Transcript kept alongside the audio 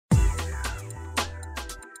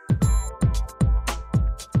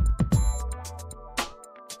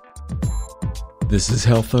This is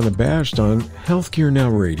Health UnaBASHed on Healthcare Now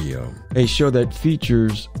Radio, a show that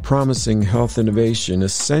features promising health innovation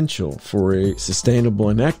essential for a sustainable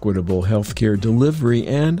and equitable healthcare delivery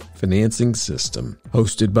and financing system.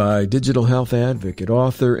 Hosted by digital health advocate,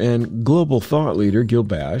 author, and global thought leader Gil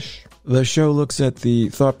Bash, the show looks at the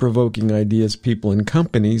thought-provoking ideas, people, and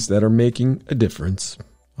companies that are making a difference.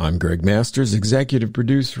 I'm Greg Masters, executive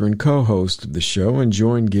producer and co-host of the show, and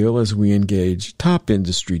join Gil as we engage top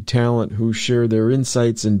industry talent who share their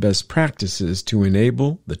insights and best practices to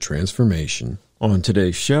enable the transformation. On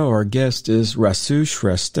today's show, our guest is Rasu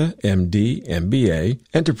Shrestha, MD, MBA,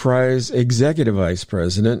 Enterprise Executive Vice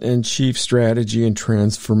President and Chief Strategy and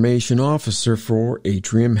Transformation Officer for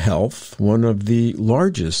Atrium Health, one of the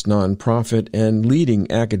largest nonprofit and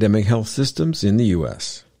leading academic health systems in the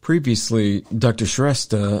U.S. Previously, Dr.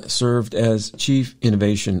 Shrestha served as Chief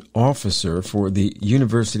Innovation Officer for the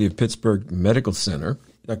University of Pittsburgh Medical Center.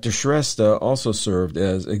 Dr. Shrestha also served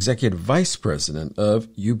as Executive Vice President of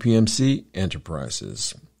UPMC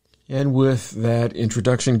Enterprises. And with that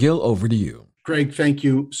introduction, Gil, over to you. Greg, thank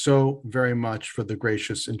you so very much for the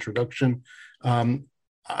gracious introduction. I'm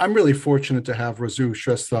really fortunate to have Rasu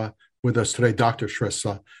Shrestha with us today, Dr.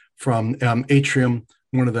 Shrestha from Atrium,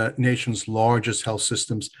 one of the nation's largest health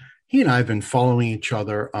systems. He and I have been following each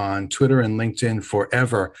other on Twitter and LinkedIn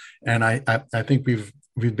forever, and I think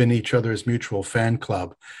we've been each other's mutual fan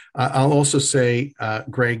club. I'll also say,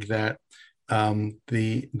 Greg, that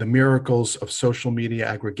the miracles of social media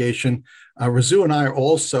aggregation. Rasu and I are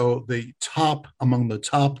also among the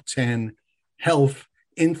top 10 health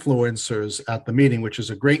influencers at the meeting, which is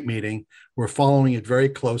a great meeting. We're following it very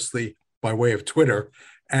closely by way of Twitter.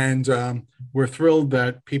 And we're thrilled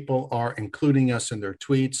that people are including us in their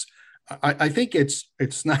tweets. I think it's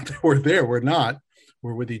not that we're there. We're not.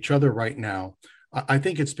 We're with each other right now. I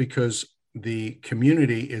think it's because the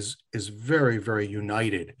community is very, very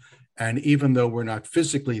united. And even though we're not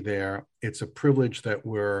physically there, it's a privilege that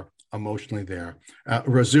we're emotionally there.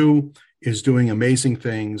 Rasu is doing amazing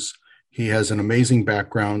things. He has an amazing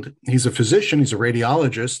background. He's a physician. He's a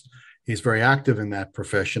radiologist. He's very active in that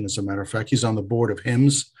profession. As a matter of fact, he's on the board of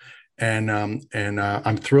HIMSS, and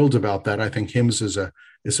I'm thrilled about that. I think HIMSS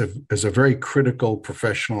is a very critical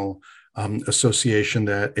professional association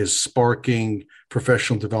that is sparking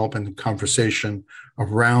professional development and conversation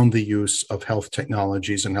around the use of health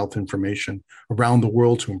technologies and health information around the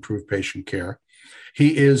world to improve patient care.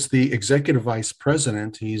 He is the executive vice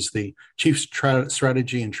president. He's the chief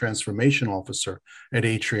strategy and transformation officer at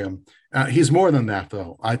Atrium. He's more than that,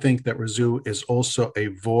 though. I think that Rasu is also a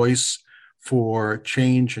voice for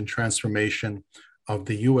change and transformation of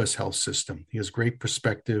the U.S. health system. He has great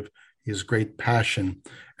perspective. He has great passion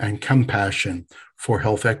and compassion for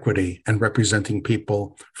health equity and representing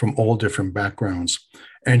people from all different backgrounds.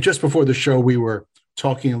 And just before the show, we were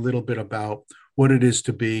talking a little bit about what it is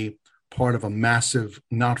to be part of a massive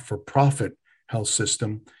not-for-profit health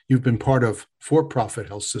system. You've been part of for-profit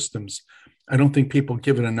health systems. I don't think people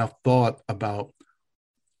give it enough thought about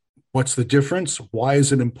what's the difference, why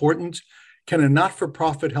is it important? Can a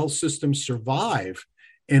not-for-profit health system survive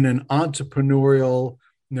in an entrepreneurial,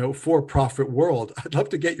 for-profit world? I'd love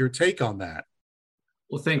to get your take on that.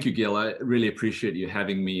 Well, thank you, Gil. I really appreciate you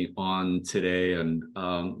having me on today, and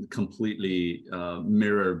completely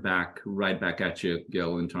mirror right back at you,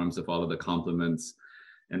 Gil, in terms of all of the compliments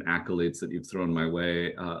and accolades that you've thrown my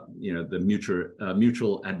way. The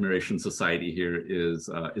Mutual Admiration Society here is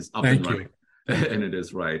up and running, and it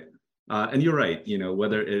is right. And you're right.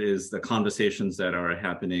 Whether it is the conversations that are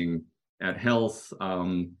happening at Health,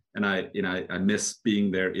 and I miss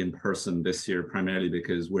being there in person this year, primarily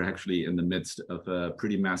because we're actually in the midst of a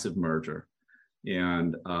pretty massive merger,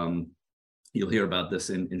 and you'll hear about this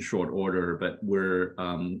in short order. But we're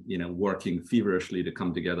working feverishly to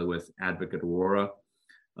come together with Advocate Aurora.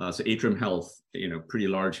 So Atrium Health, pretty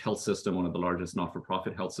large health system, one of the largest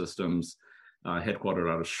not-for-profit health systems,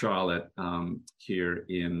 headquartered out of Charlotte, here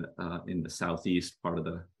in the southeast part of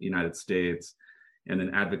the United States. And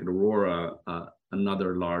then Advocate Aurora,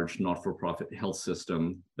 another large not-for-profit health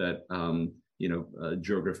system that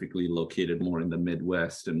geographically located more in the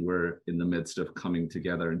Midwest, and we're in the midst of coming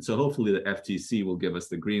together. And so hopefully the FTC will give us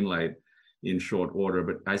the green light in short order.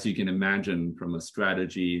 But as you can imagine, from a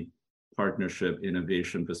strategy, partnership,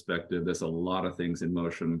 innovation perspective, there's a lot of things in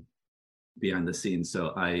motion behind the scenes.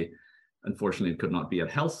 So I unfortunately could not be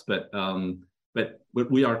at Health, but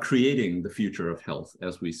we are creating the future of health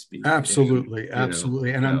as we speak. Absolutely.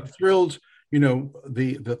 And I'm thrilled,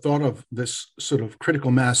 the thought of this sort of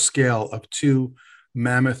critical mass scale of two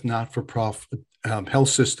mammoth not-for-profit health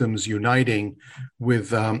systems uniting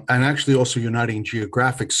with, and actually also uniting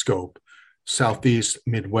geographic scope. Southeast,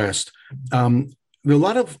 Midwest.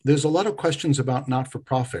 There's a lot of questions about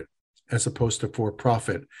not-for-profit as opposed to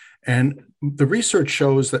for-profit. And the research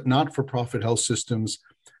shows that not-for-profit health systems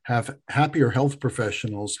have happier health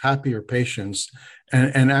professionals, happier patients,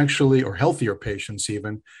 and actually, or healthier patients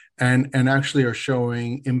even, and actually are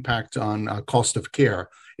showing impact on cost of care.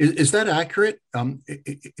 Is that accurate?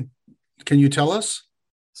 Can you tell us?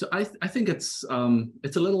 So I think it's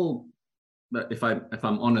a little, if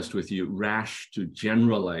I'm honest with you, rash to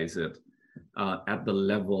generalize it at the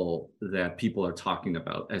level that people are talking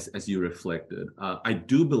about, as you reflected. I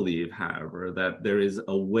do believe, however, that there is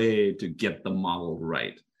a way to get the model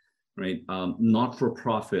right.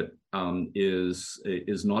 Not-for-profit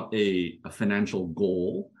is not a financial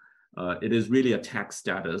goal. It is really a tax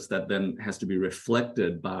status that then has to be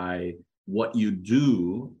reflected by what you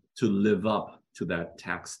do to live up to that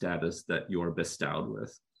tax status that you're bestowed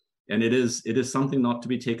with. And it is something not to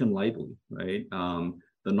be taken lightly, right?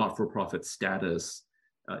 The not-for-profit status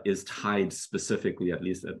is tied specifically, at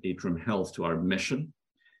least at Atrium Health, to our mission.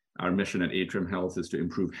 Our mission at Atrium Health is to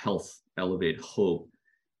improve health, elevate hope,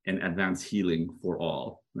 and advance healing for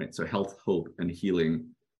all, right? So health, hope, and healing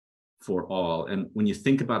for all. And when you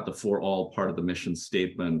think about the for all part of the mission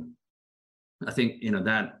statement, I think,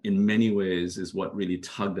 that in many ways is what really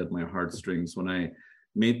tugged at my heartstrings when I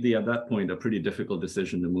made at that point, a pretty difficult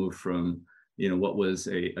decision to move from, what was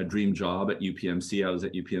a dream job at UPMC. I was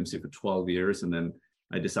at UPMC for 12 years, and then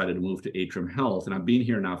I decided to move to Atrium Health. And I've been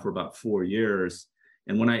here now for about 4 years.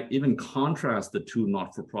 And when I even contrast the two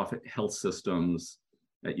not-for-profit health systems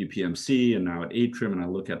at UPMC and now at Atrium, and I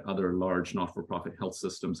look at other large not-for-profit health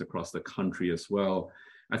systems across the country as well,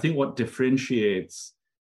 I think what differentiates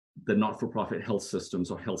the not-for-profit health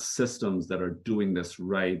systems or health systems that are doing this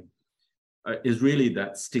right is really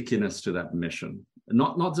that stickiness to that mission.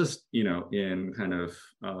 Not just, in kind of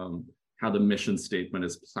how the mission statement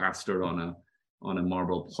is plastered on a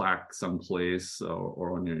marble plaque someplace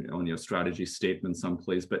or on your strategy statement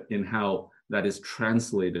someplace, but in how that is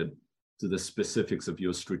translated to the specifics of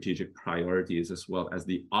your strategic priorities, as well as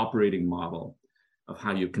the operating model of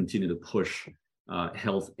how you continue to push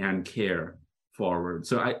health and care forward.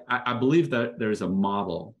 So I believe that there is a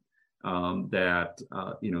model that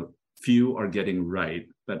few are getting right,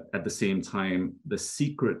 but at the same time, the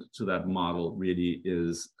secret to that model really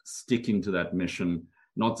is sticking to that mission,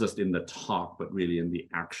 not just in the talk, but really in the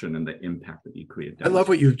action and the impact that you create. I love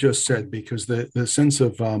what you've just said, because the sense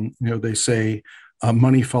of, they say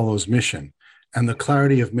money follows mission, and the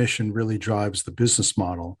clarity of mission really drives the business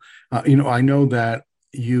model. I know that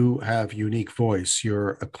you have unique voice.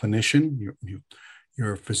 You're a clinician,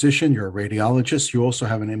 you're a physician, you're a radiologist, you also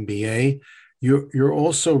have an MBA. You're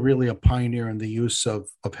also really a pioneer in the use of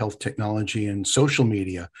health technology and social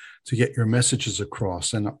media to get your messages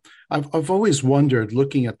across. And I've always wondered,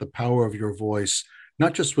 looking at the power of your voice,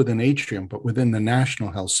 not just within Atrium, but within the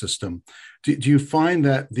national health system, do you find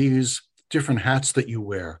that these different hats that you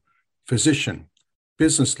wear, physician,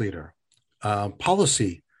 business leader,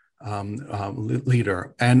 policy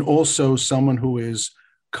leader, and also someone who is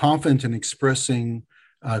confident in expressing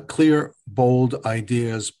clear, bold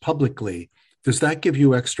ideas publicly, does that give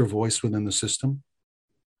you extra voice within the system?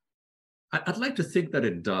 I'd like to think that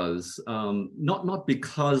it does, not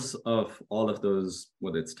because of all of those,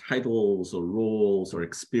 whether it's titles or roles or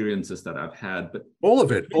experiences that I've had, but all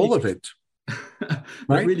of it. But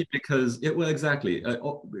right? Really because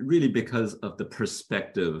really because of the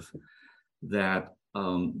perspective that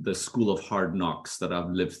the school of hard knocks that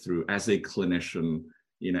I've lived through as a clinician,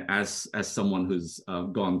 as someone who's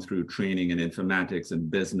gone through training in informatics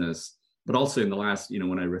and business, but also in the last,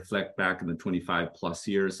 when I reflect back in the 25 plus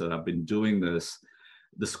years that I've been doing this,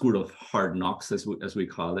 the school of hard knocks, as we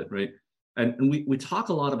call it, right? And we talk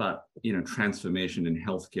a lot about, transformation in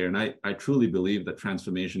healthcare. And I truly believe that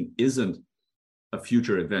transformation isn't a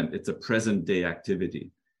future event. It's a present day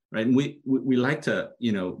activity, right? And we like to,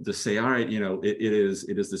 to say, all right, it is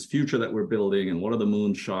this future that we're building, and what are the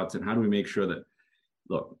moonshots, and how do we make sure that,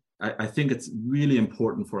 look, I think it's really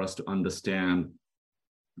important for us to understand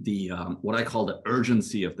the what I call the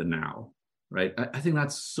urgency of the now, right? I think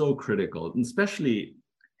that's so critical, and especially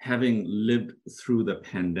having lived through the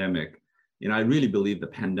pandemic. I really believe the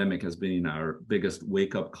pandemic has been our biggest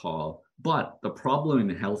wake-up call. But the problem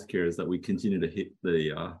in healthcare is that we continue to hit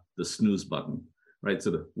the snooze button, right? So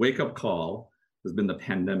the wake-up call has been the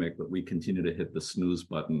pandemic, but we continue to hit the snooze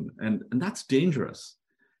button, and that's dangerous,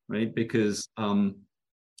 right? Because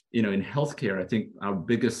in healthcare, I think our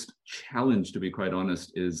biggest challenge, to be quite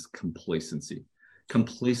honest, is complacency.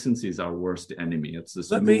 complacency is our worst enemy. It's this.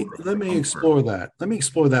 Let me explore that. Let me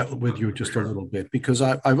explore that with you just a little bit, because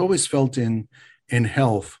I've always felt in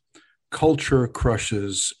health, culture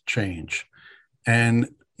crushes change, and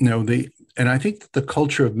and I think the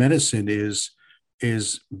culture of medicine is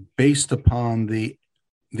based upon the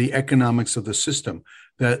economics of the system.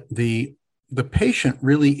 That the patient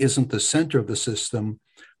really isn't the center of the system.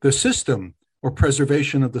 The system, or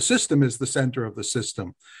preservation of the system, is the center of the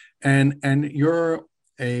system. And you're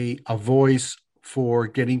a voice for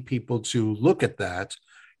getting people to look at that.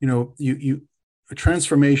 A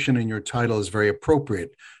transformation in your title is very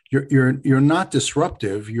appropriate. You're not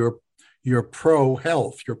disruptive. You're pro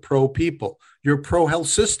health. You're pro people. You're pro health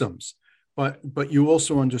systems. But you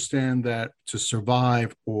also understand that to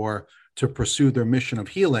survive or to pursue their mission of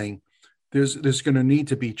healing, there's going to need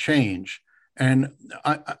to be change. And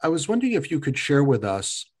I was wondering if you could share with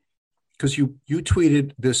us, because you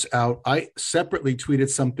tweeted this out. I separately tweeted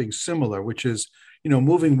something similar, which is,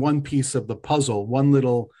 moving one piece of the puzzle, one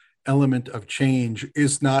little element of change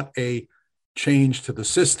is not a change to the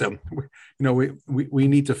system. We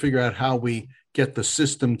need to figure out how we get the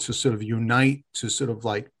system to sort of unite, to sort of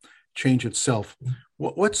like change itself.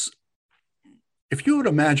 If you had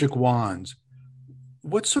a magic wand,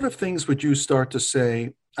 what sort of things would you start to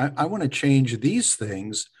say, I want to change these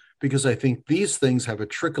things because I think these things have a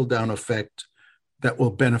trickle-down effect that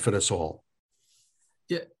will benefit us all?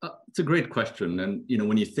 Yeah, it's a great question. And,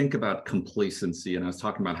 when you think about complacency, and I was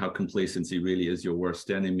talking about how complacency really is your worst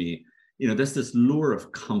enemy, there's this lure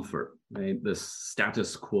of comfort, right? This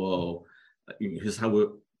status quo is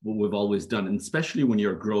what we've always done. And especially when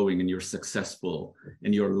you're growing and you're successful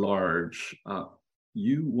and you're large,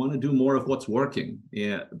 you want to do more of what's working.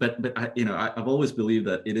 Yeah, but I've always believed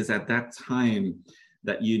that it is at that time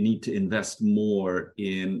that you need to invest more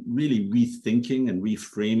in really rethinking and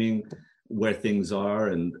reframing where things are.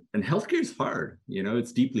 And healthcare is hard.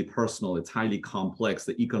 It's deeply personal. It's highly complex.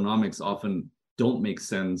 The economics often don't make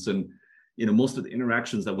sense. And most of the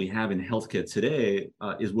interactions that we have in healthcare today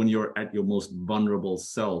is when you're at your most vulnerable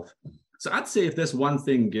self. So I'd say if there's one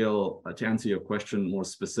thing, Gil, to answer your question more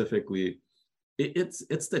specifically,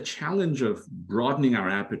 it's the challenge of broadening our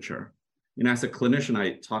aperture. As a clinician,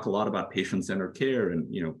 I talk a lot about patient-centered care and,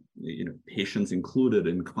 patients included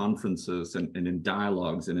in conferences and in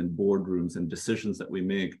dialogues and in boardrooms and decisions that we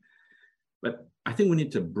make. But I think we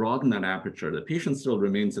need to broaden that aperture. The patient still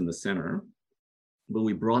remains in the center, but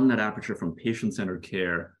we broaden that aperture from patient-centered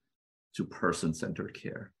care to person-centered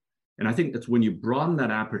care. And I think it's when you broaden that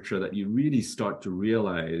aperture that you really start to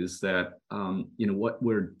realize that, what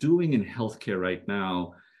we're doing in healthcare right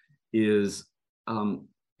now is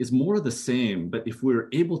more of the same. But if we're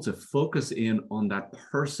able to focus in on that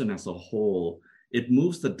person as a whole, it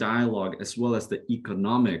moves the dialogue as well as the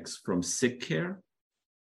economics from sick care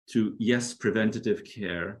to, yes, preventative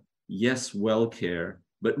care, yes, well care,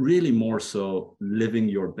 but really more so living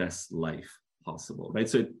your best life possible, right?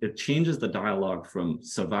 So it changes the dialogue from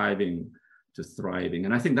surviving to thriving.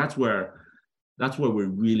 And I think that's where we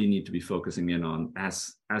really need to be focusing in on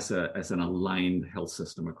as an aligned health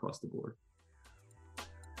system across the board.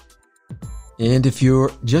 And if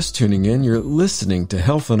you're just tuning in, you're listening to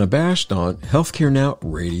Health UnaBASHed on Healthcare Now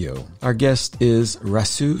Radio. Our guest is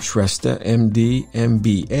Rasu Shrestha, MD,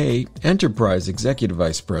 MBA, Enterprise Executive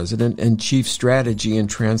Vice President and Chief Strategy and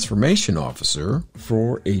Transformation Officer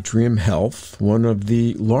for Atrium Health, one of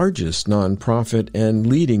the largest nonprofit and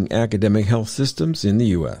leading academic health systems in the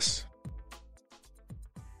U.S.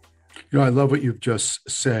 I love what you've just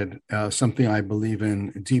said, something I believe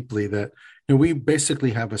in deeply, that we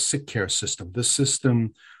basically have a sick care system. This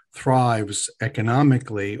system thrives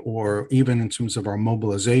economically, or even in terms of our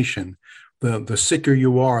mobilization. The sicker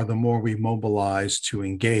you are, the more we mobilize to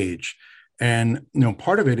engage. And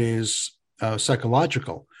part of it is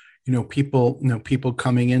psychological. People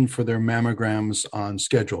coming in for their mammograms on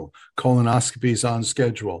schedule, colonoscopies on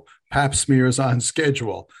schedule, pap smears on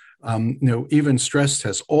schedule. Even stress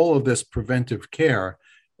tests, all of this preventive care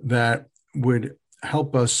that would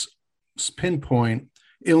help us pinpoint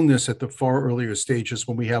illness at the far earlier stages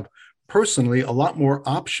when we have personally a lot more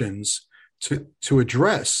options to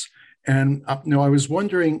address. And I was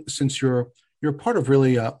wondering, since you're part of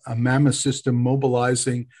really a mammoth system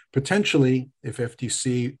mobilizing potentially, if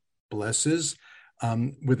FTC blesses,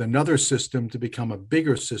 with another system to become a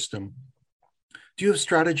bigger system, do you have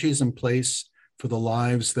strategies in place for the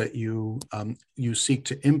lives that you seek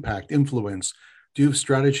to impact, influence? Do you have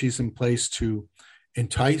strategies in place to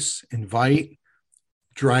entice, invite,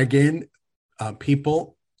 drag in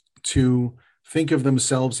people to think of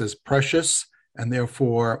themselves as precious and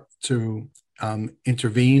therefore to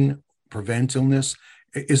intervene prevent illness?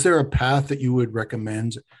 Is there a path that you would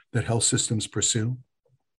recommend that health systems pursue?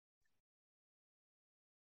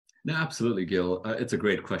 No, absolutely, Gil. It's a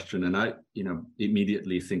great question. And I,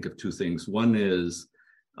 immediately think of two things. One is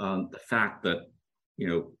the fact that,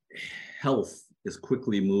 health is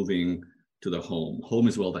quickly moving to the home. Home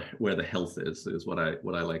is where the health is what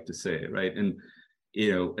I like to say, right? And,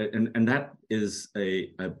 and that is a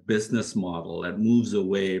business model that moves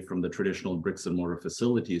away from the traditional bricks and mortar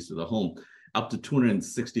facilities to the home. Up to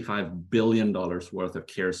 $265 billion worth of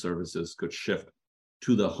care services could shift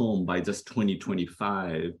to the home by just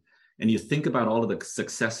 2025. And you think about all of the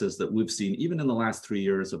successes that we've seen, even in the last 3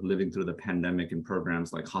 years of living through the pandemic, in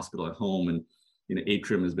programs like Hospital at Home. And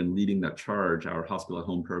Atrium has been leading that charge. Our Hospital at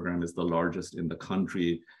Home program is the largest in the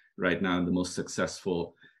country right now and the most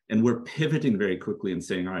successful. And we're pivoting very quickly and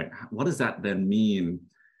saying, all right, what does that then mean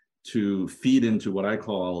to feed into what I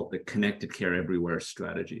call the connected care everywhere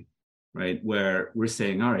strategy, right? Where we're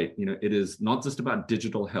saying, all right, it is not just about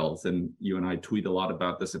digital health. And you and I tweet a lot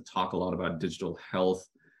about this and talk a lot about digital health,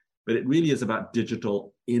 but it really is about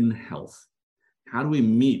digital in health. How do we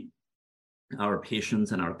meet our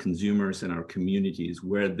patients and our consumers and our communities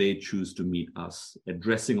where they choose to meet us,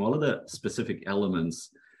 addressing all of the specific elements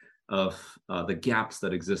of the gaps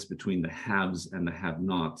that exist between the haves and the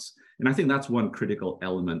have-nots. And I think that's one critical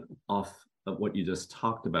element of what you just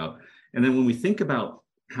talked about. And then when we think about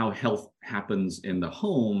how health happens in the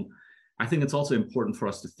home, I think it's also important for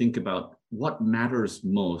us to think about what matters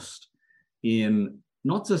most in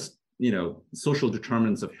not just, social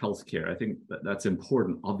determinants of healthcare. I think that's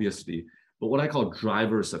important, obviously, but what I call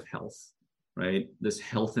drivers of health, right? This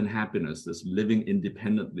health and happiness, this living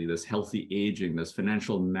independently, this healthy aging, this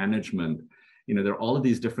financial management. There are all of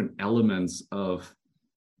these different elements of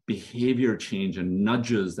behavior change and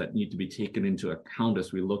nudges that need to be taken into account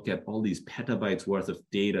as we look at all these petabytes worth of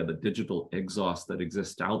data, the digital exhaust that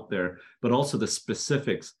exists out there, but also the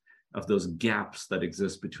specifics of those gaps that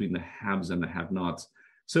exist between the haves and the have-nots.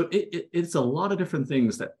 So it's a lot of different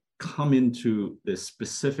things that come into the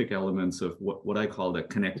specific elements of what I call the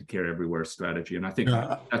connected care everywhere strategy. And I think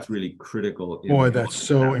that's really critical. Boy, that's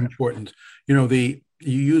so important. You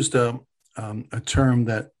used a term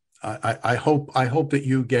that I hope that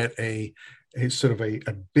you get a sort of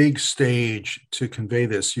a big stage to convey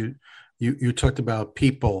this. You talked about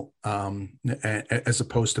people as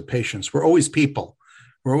opposed to patients. We're always people.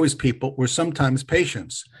 We're sometimes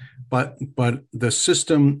patients, but the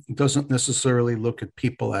system doesn't necessarily look at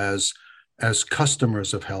people as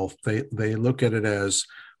customers of health. They look at it as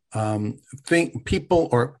people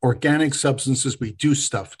or organic substances we do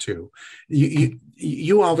stuff to.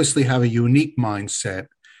 You obviously have a unique mindset,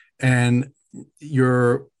 and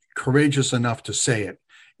you're courageous enough to say it.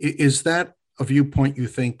 Is that a viewpoint you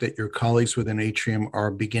think that your colleagues within Atrium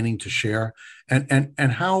are beginning to share? And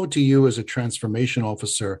how do you, as a transformation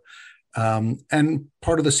officer and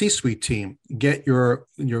part of the C-suite team, get your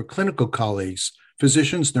clinical colleagues,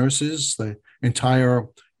 physicians, nurses, the entire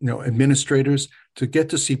administrators, to get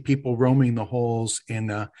to see people roaming the halls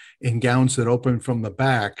in gowns that open from the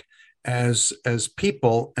back as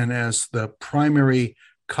people and as the primary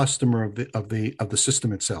customer of the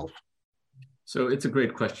system itself? So it's a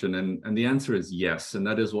great question. And the answer is yes. And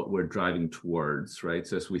that is what we're driving towards, right?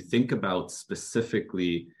 So as we think about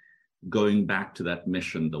specifically going back to that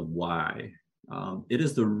mission, the why, it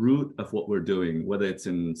is the root of what we're doing, whether it's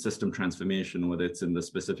in system transformation, whether it's in the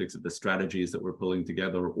specifics of the strategies that we're pulling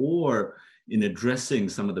together, or in addressing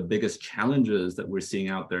some of the biggest challenges that we're seeing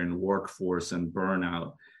out there in workforce and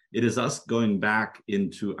burnout. It is us going back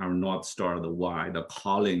into our North Star, the why, the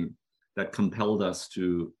calling that compelled us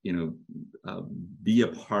to, be a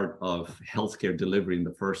part of healthcare delivery in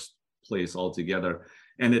the first place altogether.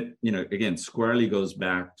 And it, again, squarely goes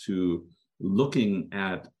back to looking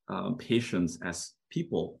at patients as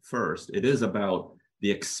people first. It is about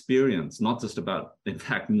the experience, not just about, in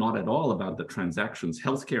fact, not at all about the transactions.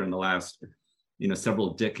 Healthcare in the last,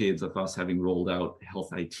 several decades of us having rolled out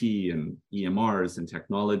health IT and EMRs and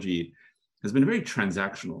technology has been very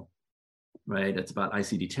transactional. Right, it's about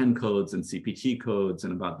ICD-10 codes and CPT codes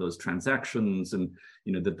and about those transactions and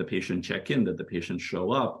that the patient check in, that the patient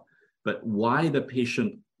show up. But why the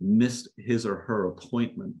patient missed his or her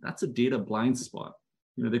appointment, that's a data blind spot.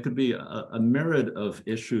 There could be a myriad of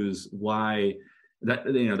issues why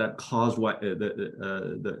that caused why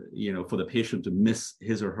for the patient to miss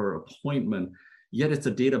his or her appointment. Yet it's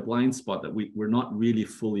a data blind spot that we're not really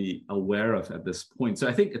fully aware of at this point. So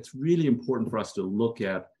I think it's really important for us to look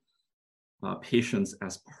at patients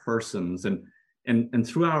as persons, and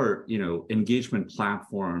through our engagement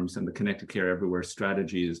platforms and the connected care everywhere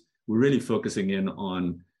strategies, we're really focusing in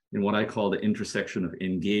on in what I call the intersection of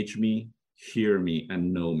engage me, hear me,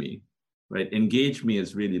 and know me, right? Engage me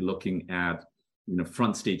is really looking at,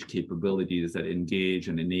 front stage capabilities that engage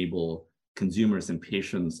and enable consumers and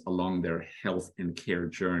patients along their health and care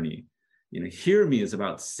journey. Hear me is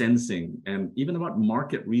about sensing and even about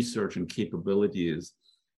market research and capabilities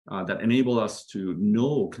that enable us to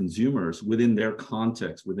know consumers within their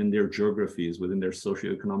context, within their geographies, within their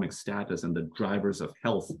socioeconomic status, and the drivers of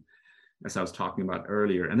health, as I was talking about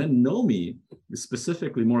earlier. And then know me is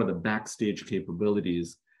specifically more of the backstage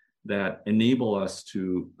capabilities that enable us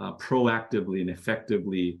to proactively and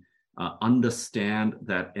effectively understand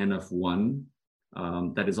that N of one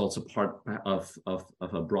that is also part of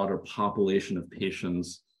a broader population of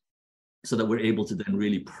patients, so that we're able to then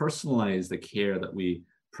really personalize the care that we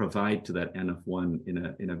provide to that N of one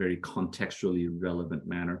in a very contextually relevant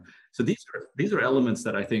manner. So these are elements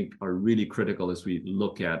that I think are really critical as we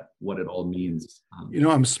look at what it all means.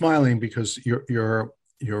 I'm smiling because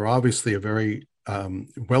you're obviously a very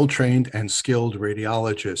well-trained and skilled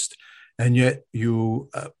radiologist, and yet you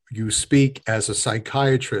speak as a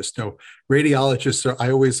psychiatrist. Radiologists I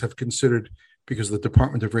always have considered, because the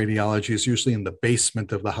Department of Radiology is usually in the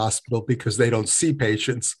basement of the hospital because they don't see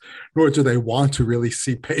patients, nor do they want to really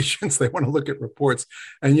see patients. They want to look at reports.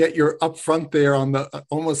 And yet you're up front there on the,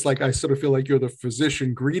 almost like I sort of feel like you're the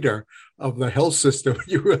physician greeter of the health system.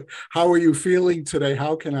 How are you feeling today?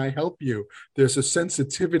 How can I help you? There's a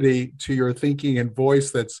sensitivity to your thinking and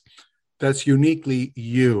voice that's uniquely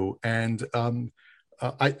you. And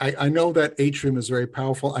I know that Atrium is very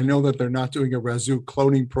powerful. I know that they're not doing a Rasu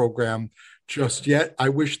cloning program just yet. I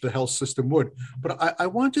wish the health system would. But I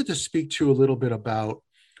wanted to speak to you a little bit about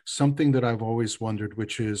something that I've always wondered,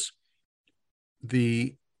 which is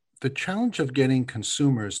the challenge of getting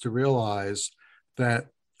consumers to realize that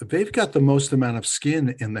they've got the most amount of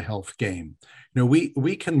skin in the health game.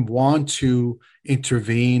 We can want to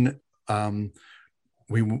intervene.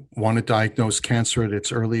 We want to diagnose cancer at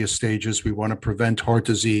its earliest stages. We want to prevent heart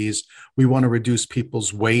disease. We want to reduce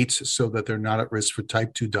people's weight so that they're not at risk for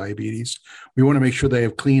type 2 diabetes. We want to make sure they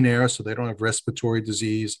have clean air so they don't have respiratory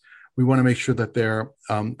disease. We want to make sure that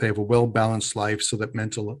they have a well-balanced life so that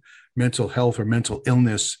mental health or mental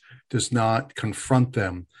illness does not confront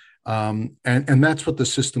them. And that's what the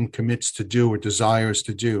system commits to do or desires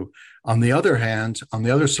to do. On the other hand, on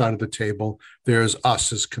the other side of the table, there's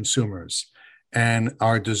us as consumers, and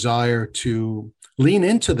our desire to lean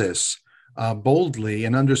into this boldly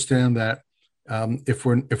and understand that if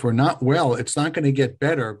we're not well, it's not going to get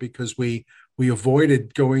better because we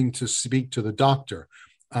avoided going to speak to the doctor.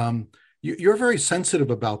 You're very sensitive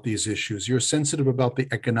about these issues. You're sensitive about the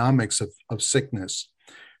economics of sickness.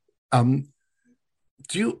 Do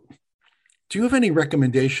you have any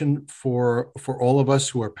recommendation for all of us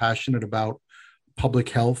who are passionate about public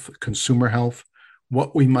health, consumer health,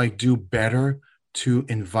 what we might do better to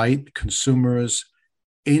invite consumers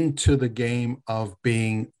into the game of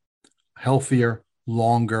being healthier,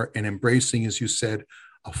 longer, and embracing, as you said,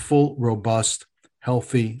 a full, robust,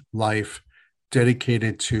 healthy life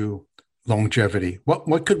dedicated to longevity?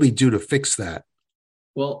 What could we do to fix that?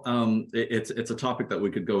 Well, it's a topic that we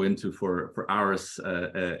could go into for hours.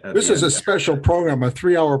 This is a special program, a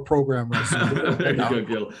 3-hour program. There you go,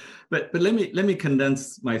 Gil. But let me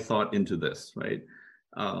condense my thought into this, right?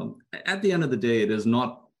 At the end of the day, it is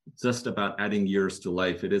not just about adding years to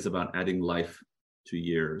life. It is about adding life to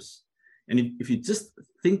years. And if you just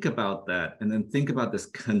think about that, and then think about this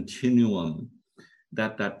continuum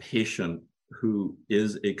that patient who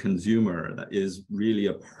is a consumer, that is really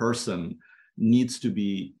a person, needs to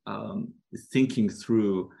be thinking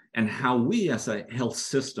through, and how we as a health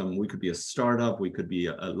system, we could be a startup, we could be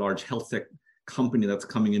a large health tech company that's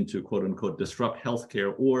coming in to quote unquote disrupt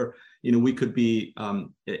healthcare, or we could be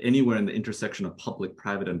anywhere in the intersection of public,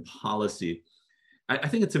 private, and policy. I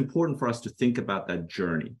think it's important for us to think about that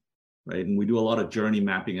journey, right? And we do a lot of journey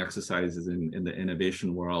mapping exercises in the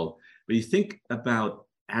innovation world. But you think about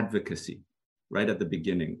advocacy right at the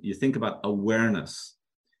beginning. You think about awareness.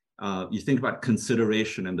 You think about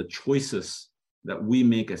consideration and the choices that we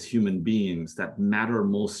make as human beings that matter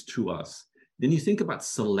most to us. Then you think about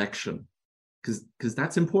selection, because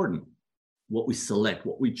that's important. What we select,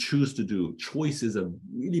 what we choose to do. Choice is a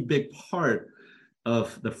really big part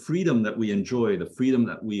of the freedom that we enjoy, the freedom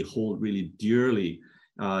that we hold really dearly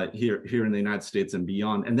here in the United States and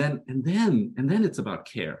beyond. And then it's about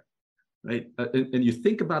care, right? And you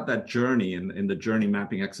think about that journey in the journey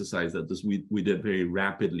mapping exercise that we did very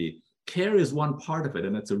rapidly. Care is one part of it,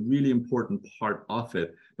 and it's a really important part of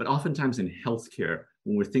it. But oftentimes in healthcare,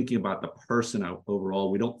 when we're thinking about the person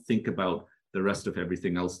overall, we don't think about the rest of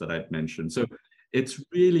everything else that I've mentioned. So it's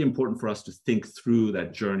really important for us to think through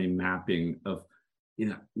that journey mapping of,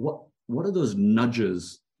 what are those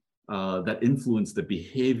nudges that influence the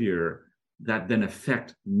behavior that then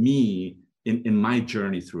affect me in my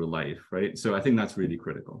journey through life, right? So I think that's really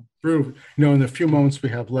critical. True. In the few moments we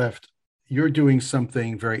have left, you're doing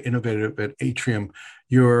something very innovative at Atrium.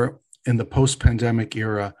 You're in the post-pandemic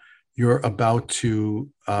era. You're about to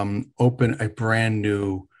open a brand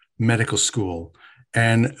new medical school.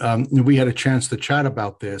 And we had a chance to chat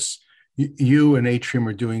about this. You and Atrium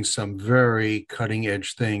are doing some very cutting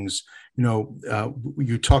edge things.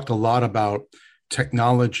 You talked a lot about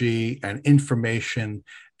technology and information,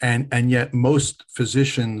 and yet most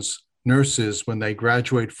physicians, nurses, when they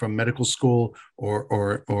graduate from medical school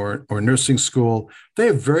or nursing school, they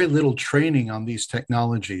have very little training on these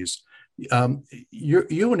technologies.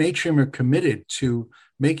 You and Atrium are committed to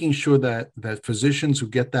making sure that physicians who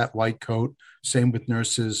get that white coat, same with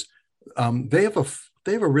nurses, they have a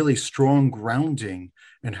really strong grounding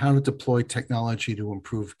in how to deploy technology to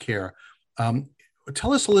improve care.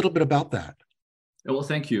 Tell us a little bit about that. Well,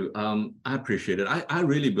 thank you. I appreciate it. I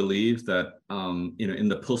really believe that, in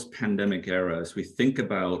the post-pandemic era, as we think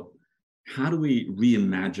about how do we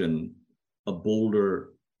reimagine a bolder,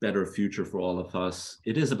 better future for all of us,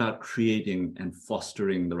 it is about creating and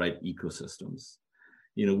fostering the right ecosystems.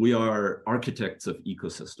 We are architects of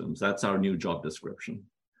ecosystems. That's our new job description.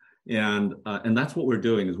 And that's what we're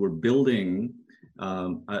doing, is we're building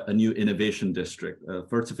a new innovation district,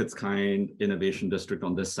 first of its kind innovation district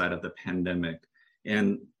on this side of the pandemic.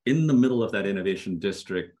 And in the middle of that innovation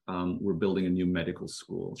district, we're building a new medical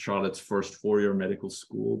school, Charlotte's first four-year medical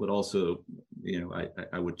school, but also,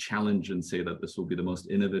 I would challenge and say that this will be the most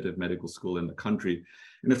innovative medical school in the country.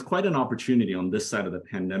 And it's quite an opportunity on this side of the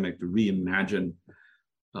pandemic to reimagine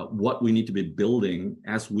what we need to be building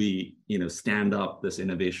as we, stand up this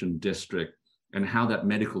innovation district, and how that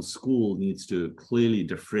medical school needs to clearly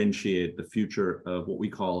differentiate the future of what we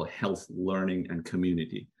call health, learning, and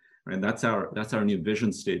community. And that's our new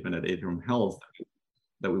vision statement at Atrium Health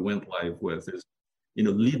that we went live with, is,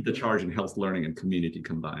 lead the charge in health, learning, and community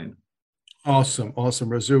combined. Awesome.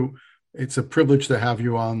 Rasu, it's a privilege to have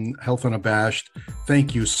you on Health UnaBASHed.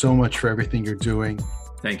 Thank you so much for everything you're doing.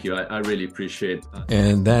 Thank you. I really appreciate it.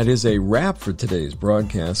 And that is a wrap for today's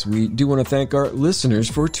broadcast. We do want to thank our listeners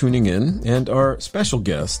for tuning in, and our special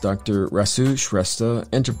guest, Dr. Rasu Shrestha,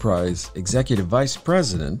 Enterprise Executive Vice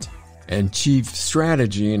President and Chief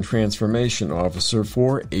Strategy and Transformation Officer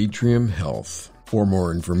for Atrium Health. For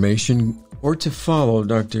more information or to follow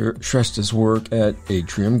Dr. Shrestha's work at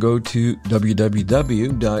Atrium, go to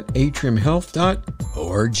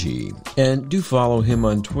www.atriumhealth.org. And do follow him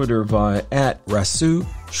on Twitter via @Rasu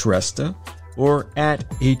Shrestha or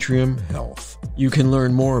 @Atrium Health. You can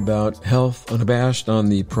learn more about Health UnaBASHed on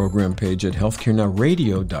the program page at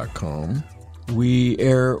healthcarenowradio.com. We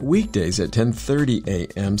air weekdays at 10:30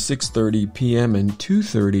 a.m., 6:30 p.m., and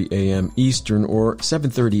 2:30 a.m. Eastern, or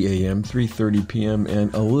 7:30 a.m., 3:30 p.m.,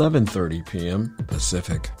 and 11:30 p.m.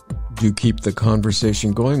 Pacific. Do keep the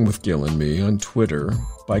conversation going with Gil and me on Twitter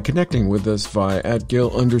by connecting with us via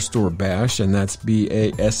 @Gil_Bash, and that's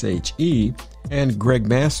BASHE, and Greg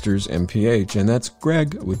Masters, MPH, and that's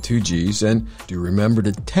Greg with 2 G's. And do remember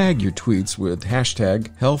to tag your tweets with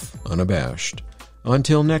 #Health UnaBASHed.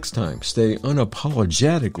 Until next time, stay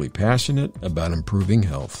unapologetically passionate about improving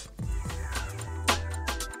health.